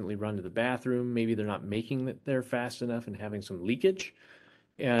constantly run to the bathroom. Maybe they're not making it there fast enough and having some leakage.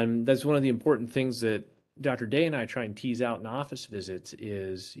 And that's one of the important things that Dr. Day and I try and tease out in office visits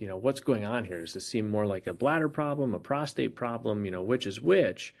is, what's going on here? Does this seem more like a bladder problem, a prostate problem, which is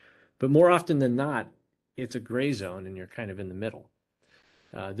which? But more often than not, it's a gray zone and you're kind of in the middle.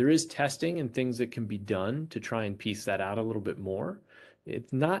 There is testing and things that can be done to try and piece that out a little bit more.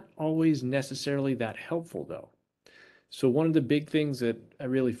 It's not always necessarily that helpful, though. So one of the big things that I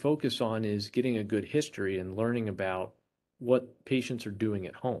really focus on is getting a good history and learning about what patients are doing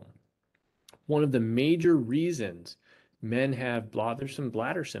at home. One of the major reasons men have bothersome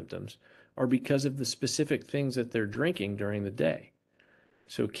bladder symptoms are because of the specific things that they're drinking during the day.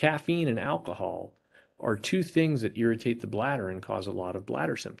 So caffeine and alcohol are two things that irritate the bladder and cause a lot of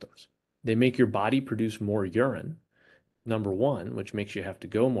bladder symptoms. They make your body produce more urine, number one, which makes you have to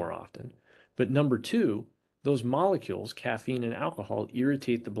go more often. But number two, those molecules, caffeine and alcohol,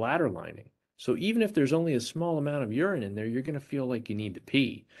 irritate the bladder lining. So even if there's only a small amount of urine in there, you're going to feel like you need to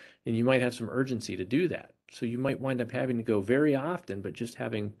pee, and you might have some urgency to do that. So you might wind up having to go very often, but just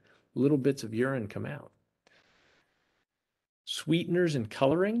having little bits of urine come out. Sweeteners and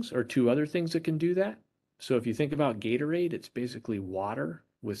colorings are two other things that can do that. So if you think about Gatorade, it's basically water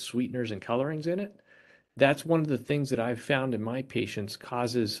with sweeteners and colorings in it. That's one of the things that I've found in my patients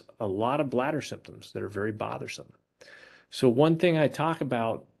causes a lot of bladder symptoms that are very bothersome. So one thing I talk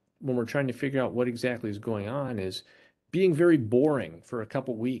about when we're trying to figure out what exactly is going on is being very boring for a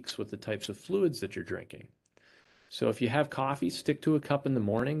couple weeks with the types of fluids that you're drinking. So if you have coffee, stick to a cup in the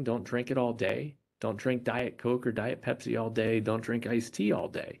morning. Don't drink it all day. Don't drink Diet Coke or Diet Pepsi all day. Don't drink iced tea all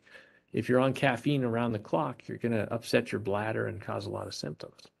day. If you're on caffeine around the clock, you're going to upset your bladder and cause a lot of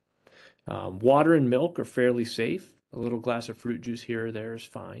symptoms. Water and milk are fairly safe. A little glass of fruit juice here or there is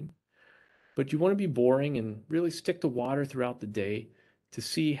fine. But you want to be boring and really stick to water throughout the day to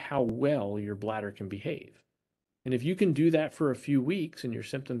see how well your bladder can behave. And if you can do that for a few weeks and your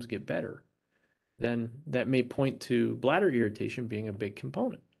symptoms get better, then that may point to bladder irritation being a big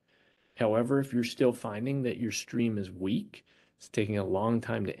component. However, if you're still finding that your stream is weak, it's taking a long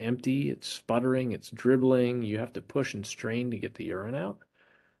time to empty, it's sputtering, it's dribbling, you have to push and strain to get the urine out,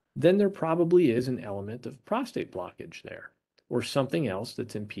 then there probably is an element of prostate blockage there or something else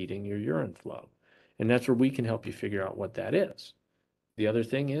that's impeding your urine flow. And that's where we can help you figure out what that is. The other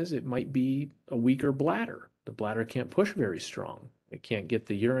thing is it might be a weaker bladder. The bladder can't push very strong. It can't get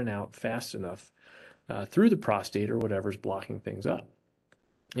the urine out fast enough through the prostate or whatever's blocking things up.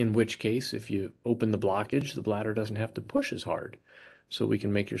 In which case, if you open the blockage, the bladder doesn't have to push as hard. So we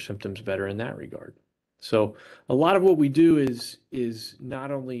can make your symptoms better in that regard. So a lot of what we do is not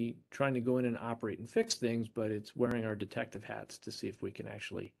only trying to go in and operate and fix things, but it's wearing our detective hats to see if we can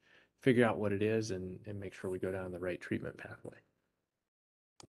actually figure out what it is and make sure we go down the right treatment pathway.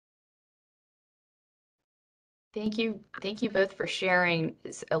 Thank you both for sharing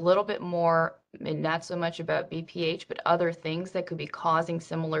a little bit more, and not so much about BPH, but other things that could be causing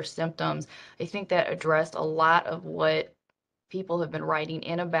similar symptoms. I think that addressed a lot of what people have been writing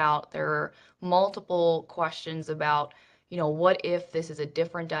in about. There are multiple questions about, what if this is a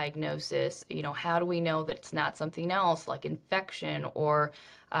different diagnosis? How do we know that it's not something else like infection or,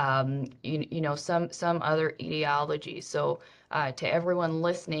 some other etiology? So to everyone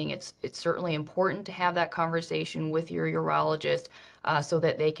listening, it's certainly important to have that conversation with your urologist so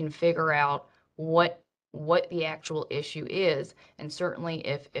that they can figure out what the actual issue is. And certainly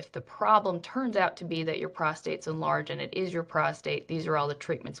if the problem turns out to be that your prostate's enlarged and it is your prostate, these are all the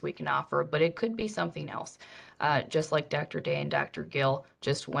treatments we can offer, but it could be something else, just like Dr. Day and Dr. Gill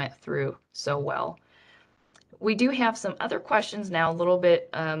just went through so well. We do have some other questions now, a little bit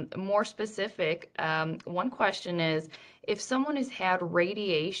more specific. One question is, if someone has had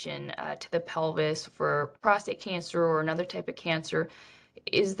radiation to the pelvis for prostate cancer or another type of cancer,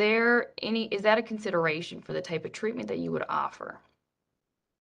 is that a consideration for the type of treatment that you would offer?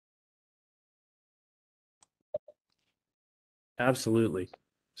 Absolutely.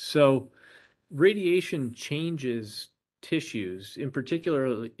 So radiation changes tissues. In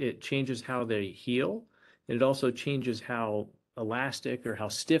particular, it changes how they heal, and it also changes how elastic or how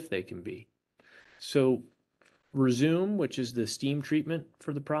stiff they can be. So Resume, which is the steam treatment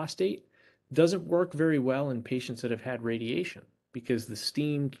for the prostate, doesn't work very well in patients that have had radiation because the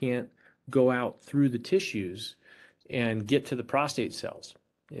steam can't go out through the tissues and get to the prostate cells.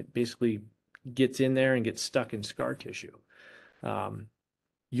 It basically gets in there and gets stuck in scar tissue.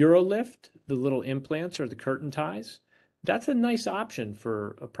 Urolift, the little implants or the curtain ties, that's a nice option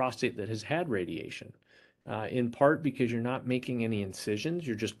for a prostate that has had radiation, in part because you're not making any incisions,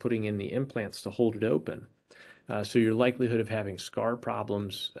 you're just putting in the implants to hold it open. So your likelihood of having scar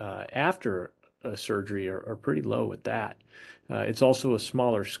problems after a surgery are pretty low with that. It's also a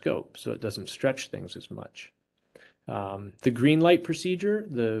smaller scope, so it doesn't stretch things as much. The green light procedure,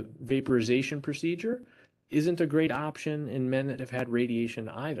 the vaporization procedure, isn't a great option in men that have had radiation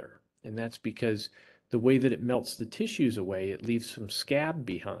either. And that's because the way that it melts the tissues away, it leaves some scab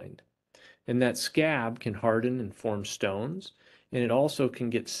behind. And that scab can harden and form stones. And it also can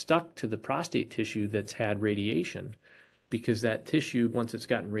get stuck to the prostate tissue that's had radiation because that tissue, once it's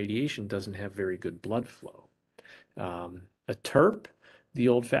gotten radiation, doesn't have very good blood flow. A TURP, the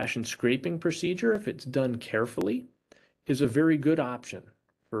old-fashioned scraping procedure, if it's done carefully, is a very good option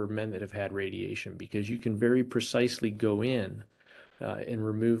for men that have had radiation because you can very precisely go in and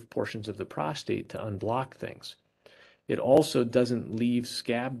remove portions of the prostate to unblock things. It also doesn't leave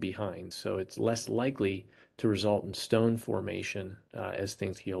scab behind, so it's less likely to result in stone formation as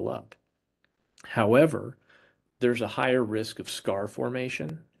things heal up. However, there's a higher risk of scar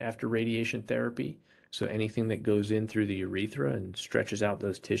formation after radiation therapy. So anything that goes in through the urethra and stretches out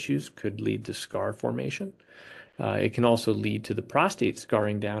those tissues could lead to scar formation. It can also lead to the prostate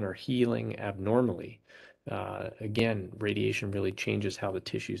scarring down or healing abnormally. Again, radiation really changes how the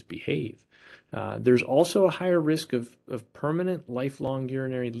tissues behave. There's also a higher risk of permanent lifelong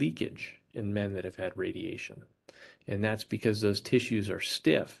urinary leakage in men that have had radiation. And that's because those tissues are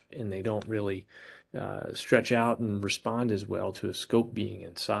stiff and they don't really stretch out and respond as well to a scope being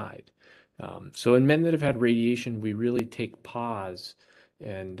inside. So in men that have had radiation, we really take pause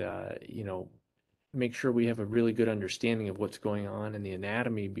and, make sure we have a really good understanding of what's going on in the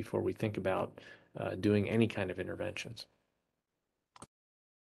anatomy before we think about doing any kind of interventions.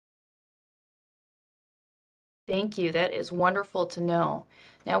 Thank you. That is wonderful to know.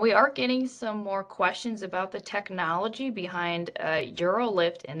 Now, we are getting some more questions about the technology behind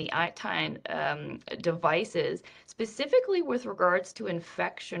Urolift and the iTine devices, specifically with regards to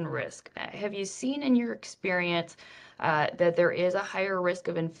infection risk. Have you seen in your experience that there is a higher risk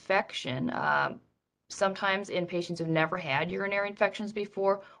of infection, sometimes in patients who've never had urinary infections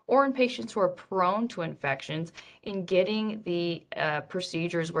before, or in patients who are prone to infections, in getting the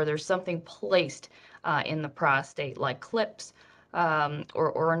procedures where there's something placed in the prostate, like clips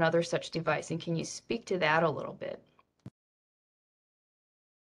or another such device? And can you speak to that a little bit?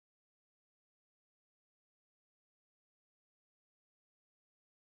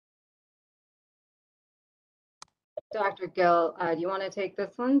 Dr. Gill, do you want to take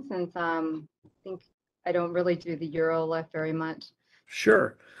this one since I think I don't really do the Urolift very much?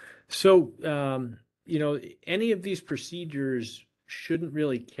 Sure. So, any of these procedures shouldn't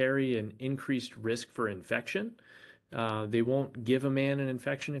really carry an increased risk for infection. They won't give a man an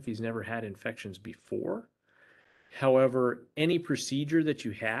infection if he's never had infections before. However, any procedure that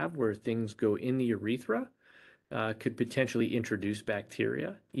you have where things go in the urethra could potentially introduce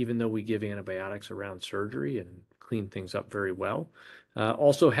bacteria, even though we give antibiotics around surgery and clean things up very well.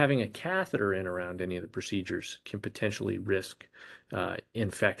 Also, having a catheter in around any of the procedures can potentially risk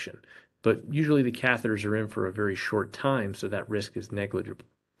infection. But usually the catheters are in for a very short time, so that risk is negligible.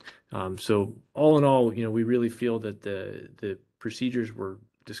 So all in all, we really feel that the procedures we're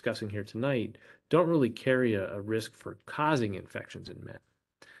discussing here tonight don't really carry a risk for causing infections in men.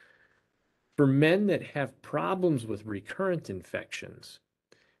 For men that have problems with recurrent infections,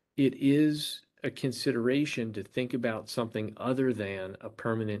 it is a consideration to think about something other than a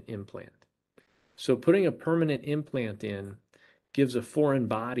permanent implant. So putting a permanent implant in gives a foreign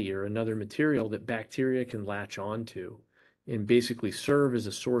body or another material that bacteria can latch onto and basically serve as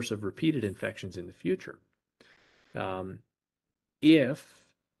a source of repeated infections in the future. If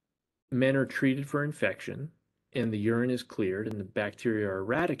men are treated for infection and the urine is cleared and the bacteria are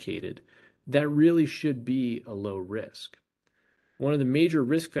eradicated, that really should be a low risk. One of the major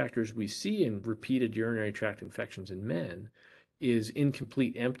risk factors we see in repeated urinary tract infections in men is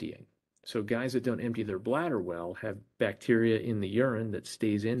incomplete emptying. So guys that don't empty their bladder well have bacteria in the urine that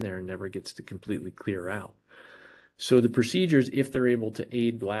stays in there and never gets to completely clear out. So the procedures, if they're able to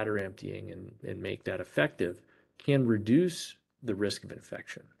aid bladder emptying and make that effective, can reduce the risk of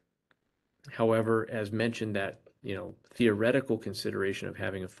infection. However, as mentioned, that theoretical consideration of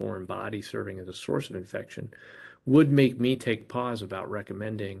having a foreign body serving as a source of infection would make me take pause about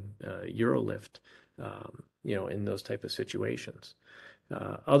recommending Urolift, in those type of situations.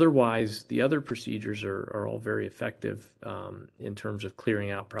 Otherwise, the other procedures are all very effective in terms of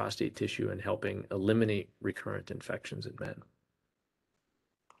clearing out prostate tissue and helping eliminate recurrent infections in men.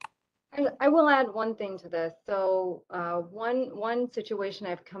 I will add one thing to this. So one situation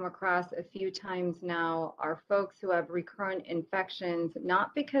I've come across a few times now are folks who have recurrent infections,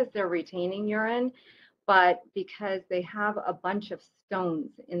 not because they're retaining urine, but because they have a bunch of stones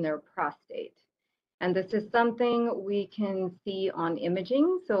in their prostate. And this is something we can see on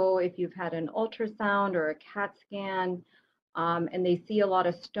imaging. So if you've had an ultrasound or a CAT scan, and they see a lot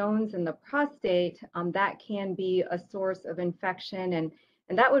of stones in the prostate, that can be a source of infection. And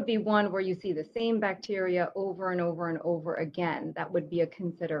that would be one where you see the same bacteria over and over and over again. That would be a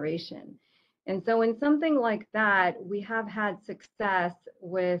consideration. And so in something like that, we have had success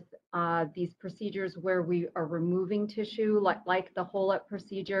with these procedures where we are removing tissue, like the hole-up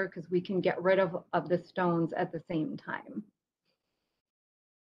procedure, because we can get rid of the stones at the same time.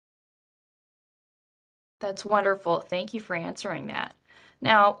 That's wonderful. Thank you for answering that.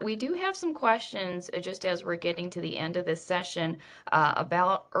 Now, we do have some questions just as we're getting to the end of this session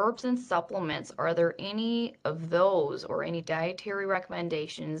about herbs and supplements. Are there any of those or any dietary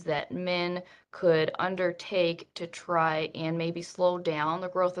recommendations that men could undertake to try and maybe slow down the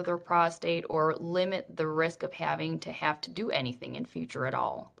growth of their prostate or limit the risk of having to have to do anything in future at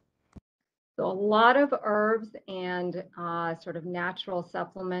all? So a lot of herbs and sort of natural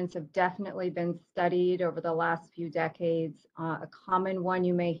supplements have definitely been studied over the last few decades. A common one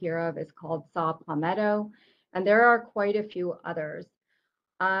you may hear of is called saw palmetto, and there are quite a few others.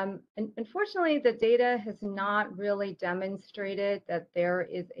 And unfortunately, the data has not really demonstrated that there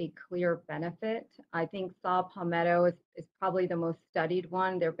is a clear benefit. I think saw palmetto is probably the most studied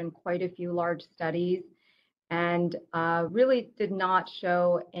one. There have been quite a few large studies, and really did not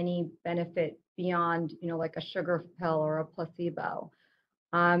show any benefit beyond, like a sugar pill or a placebo.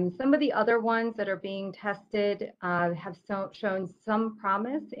 Some of the other ones that are being tested have shown some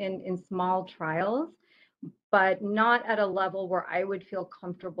promise in small trials, but not at a level where I would feel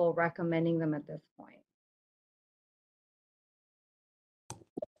comfortable recommending them at this point.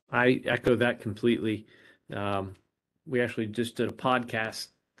 I echo that completely. We actually just did a podcast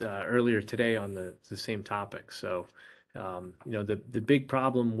earlier today on the same topic. So, the big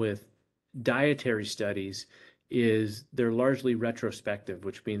problem with dietary studies is they're largely retrospective,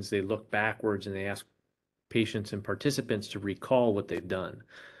 which means they look backwards and they ask patients and participants to recall what they've done.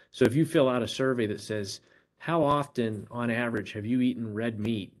 So if you fill out a survey that says, how often on average have you eaten red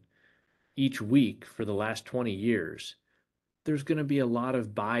meat each week for the last 20 years? There's going to be a lot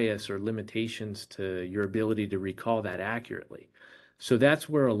of bias or limitations to your ability to recall that accurately. So that's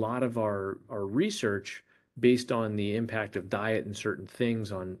where a lot of our research based on the impact of diet and certain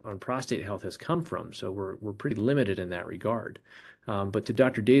things on prostate health has come from. So we're pretty limited in that regard. But to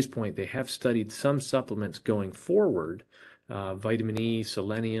Dr. Day's point, they have studied some supplements going forward, vitamin E,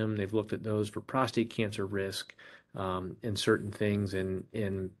 selenium. They've looked at those for prostate cancer risk and certain things.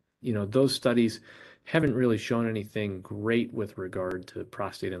 And those studies haven't really shown anything great with regard to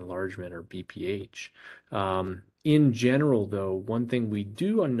prostate enlargement or BPH. In general, though, one thing we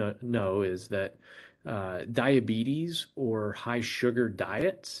do know is that diabetes or high sugar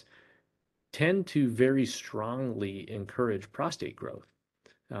diets tend to very strongly encourage prostate growth.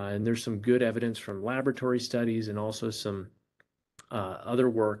 And there's some good evidence from laboratory studies and also some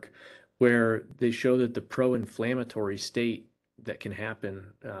other work where they show that the pro-inflammatory state that can happen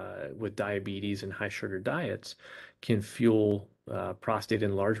with diabetes and high sugar diets can fuel prostate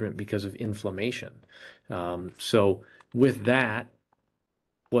enlargement because of inflammation. So with that,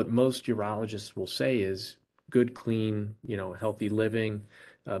 what most urologists will say is good, clean, healthy living,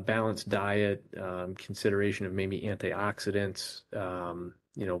 balanced diet, consideration of maybe antioxidants,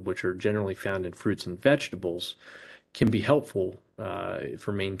 which are generally found in fruits and vegetables, can be helpful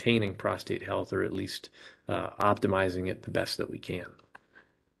for maintaining prostate health or at least optimizing it the best that we can.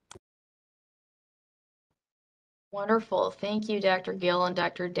 Wonderful. Thank you, Dr. Gill and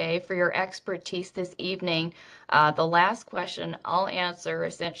Dr. Day, for your expertise this evening. The last question I'll answer,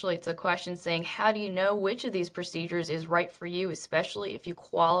 essentially, it's a question saying, how do you know which of these procedures is right for you, especially if you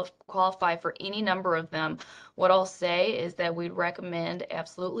qualify for any number of them? What I'll say is that we'd recommend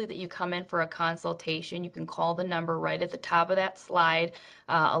absolutely that you come in for a consultation. You can call the number right at the top of that slide.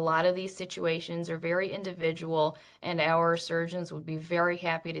 A lot of these situations are very individual, and our surgeons would be very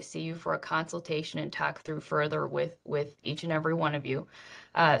happy to see you for a consultation and talk through further with each and every one of you.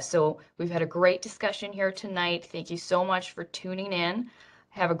 So we've had a great discussion here tonight. Thank you so much for tuning in.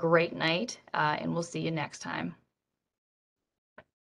 Have a great night, and we'll see you next time.